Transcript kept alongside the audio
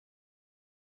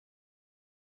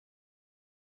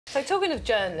So talking of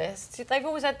journalists, they've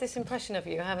always had this impression of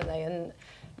you, haven't they? And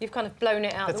you've kind of blown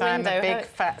it out the window. That I'm a big,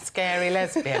 fat, scary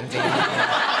lesbian, do you know?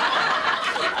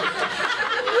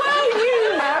 Well,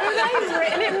 you know, they've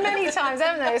written it many times,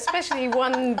 haven't they? Especially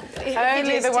one...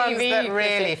 Only the ones TV that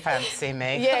really fancy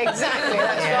me. Yeah, exactly,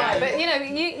 that's right. But, you know,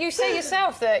 you say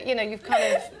yourself that, you know, you've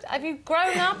kind of... Have you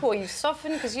grown up or you've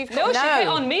softened because you've... No, she hit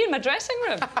on me in my dressing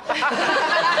room.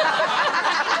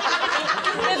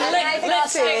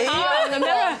 Lipstick on the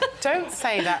mirror. Don't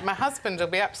say that. My husband will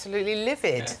be absolutely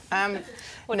livid.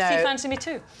 Well, does he fancy me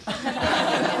too?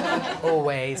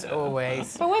 Always,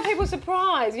 always. But were people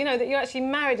surprised, you know, that you're actually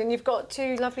married and you've got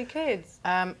 2 lovely kids?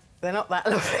 They're not that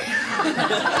lovely.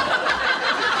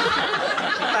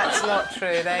 That's not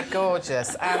true. They're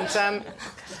gorgeous. And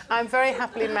I'm very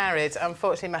happily married.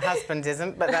 Unfortunately, my husband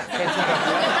isn't, but that kid's a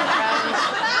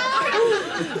problem.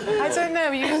 I don't know.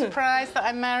 Are you surprised that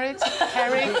I'm married,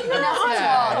 Kerry? Not at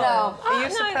all, no. Are you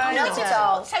surprised? Not at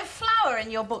all. So Flower in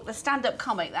your book, the stand-up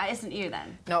comic, that isn't you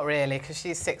then? Not really, because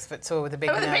she's 6 foot tall with a big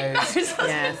nose. Big nose.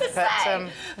 Yeah,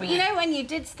 but you know, when you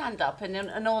did stand up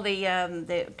and all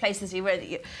the places you were,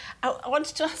 I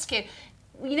wanted to ask you,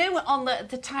 you know, on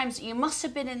the times that you must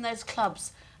have been in those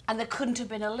clubs and there couldn't have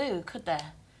been a loo, could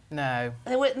there? No.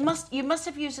 You must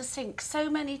have used a sink so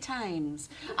many times.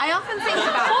 I often think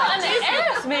about What on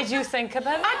earth made you think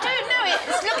about it? I don't know.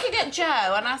 It's looking at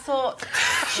Jo, and I thought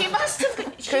she must have.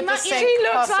 She looks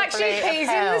like she pees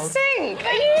in the sink.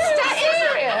 Are you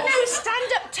serious? No,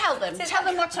 stand up. Tell them. Tell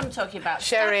them what I'm talking about.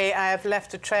 Sherry, I have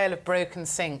left a trail of broken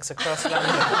sinks across London.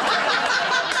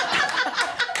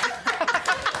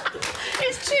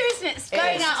 It's true, isn't it? It's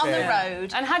going out on the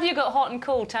road. And have you got hot and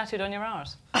cold tattooed on your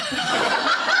arse?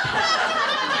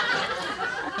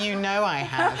 You know I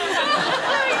have.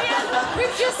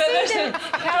 We've just But listen,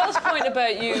 Carol's point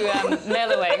about you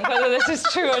mellowing, whether this is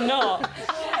true or not.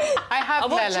 I have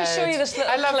mellowed. I want to show you this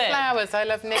little I love clip. flowers, I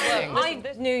love knitting. I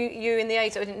knew you in the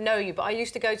 80s, I didn't know you, but I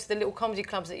used to go to the little comedy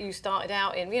clubs that you started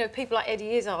out in. You know, people like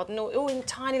Eddie Izzard and all in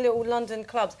tiny little London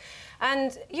clubs.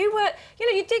 And you were, you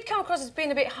know, you did come across as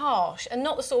being a bit harsh and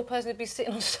not the sort of person who'd be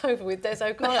sitting on a sofa with Des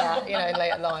O'Connor, you know, in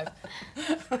later life.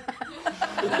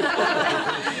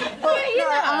 Well, no,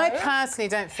 I personally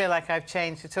don't feel like I've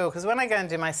changed at all, because when I go and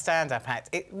do my stand-up act,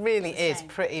 it really is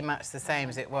pretty much the same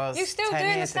as it was 10 years ago. You're still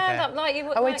doing the stand-up like you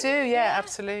would? Oh, I do, yeah,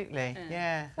 absolutely.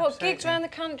 Yeah. What, absolutely. gigs around the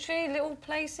country, little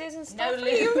places and stuff? No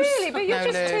You really, but you're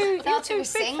No just loo. you're too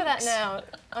big for that now.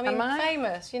 I mean, Am I?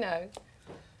 famous, you know.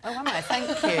 Oh, am I? Thank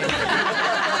you.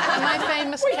 Am I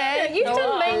famous, Kate? You've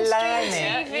done mainstream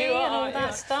blimey. TV and all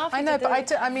that stuff. I know,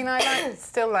 but I mean, I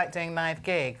still like doing live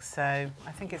gigs, so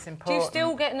I think it's Do important. you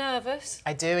still get nervous?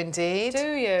 I do indeed.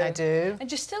 Do you? I do.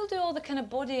 And you still do all the kind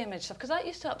of body image stuff, because that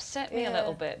used to upset me a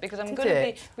little bit, because I'm Did going to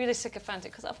it? be really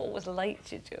sycophantic, because I've always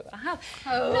liked you, Jo. I have.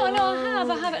 Oh. No,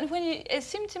 I have. And when it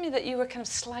seemed to me that you were kind of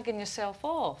slagging yourself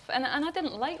off, and I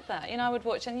didn't like that. You know, I would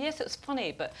watch, and yes, it was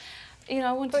funny, but, you know,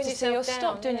 I wanted to say, oh,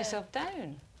 stop doing yourself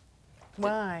down.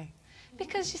 Why?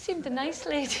 Because you seemed a nice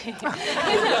lady. You know,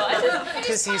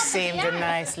 Because you seemed a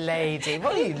nice lady.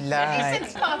 What do you like?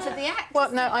 It's part of the act.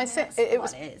 Well, no, I think it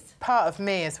was what it is. part of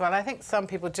me as well. I think some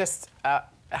people just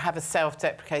have a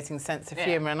self-deprecating sense of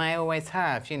humour, and I always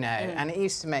have, you know, and it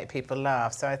used to make people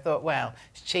laugh, so I thought, well,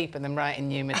 it's cheaper than writing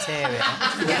new material.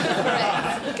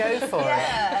 Go for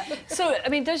it. So, I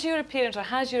mean, does your appearance, or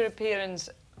has your appearance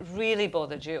really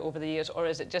bothered you over the years, or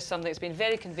is it just something that's been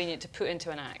very convenient to put into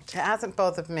an act? It hasn't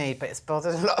bothered me, but it's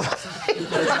bothered a lot of other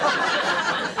people.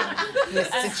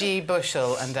 Mr. G.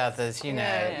 Bushell and others, you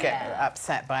know, get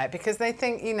upset by it because they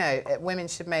think, you know, women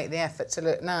should make the effort to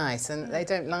look nice, and they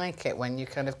don't like it when you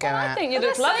kind of go out. I think you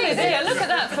look lovely there. Look at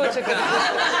that photograph.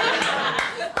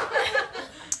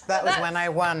 That was when I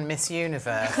won Miss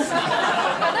Universe. But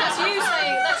that's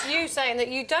you saying that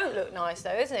you don't look nice,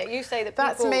 though, isn't it? You say that people...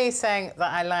 That's me saying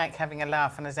that I like having a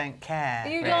laugh and I don't care,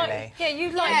 You really. like... Yeah,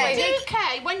 you like... Yeah, do you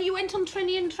care when you went on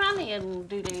Trinny and Tranny and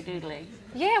doodly-doodly?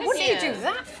 Yeah, what did you do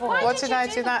that for? What did I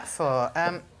do that for?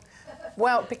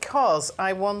 Well, because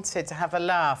I wanted to have a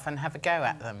laugh and have a go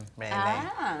at them, really.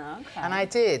 Ah, OK. And I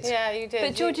did. Yeah, you did.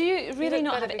 But, Jo, do you really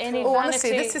not have any Oh, vanity?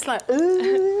 honestly, this is like,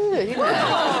 ooh, you know.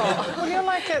 Well, you're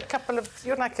like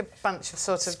you're like a bunch of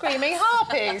sort of... Screaming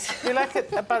harpies. You're like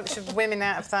a bunch of women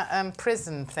out of that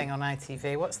prison thing on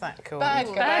ITV. What's that called? Bad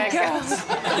girls.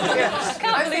 Bad girls.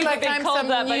 I feel like I'm called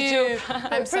that by Jo.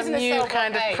 I'm some new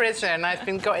kind of prisoner, and I've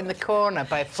been got in the corner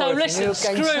by So force. listen,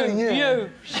 screw you,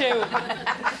 shoot.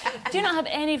 Do you not have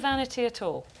any vanity at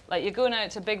all? Like you're going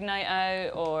out to a big night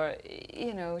out, or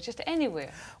you know, just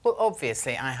anywhere? Well,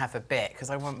 obviously I have a bit because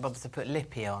I won't bother to put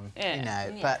lippy on, you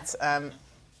know. But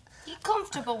You're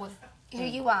comfortable with who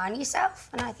you are and yourself,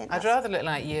 and I think I'd rather look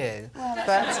like you.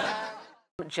 Well,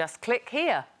 but just click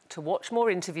here to watch more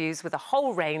interviews with a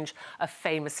whole range of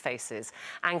famous faces,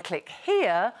 and click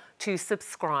here to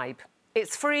subscribe.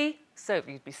 It's free, so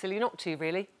you'd be silly not to,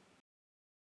 really.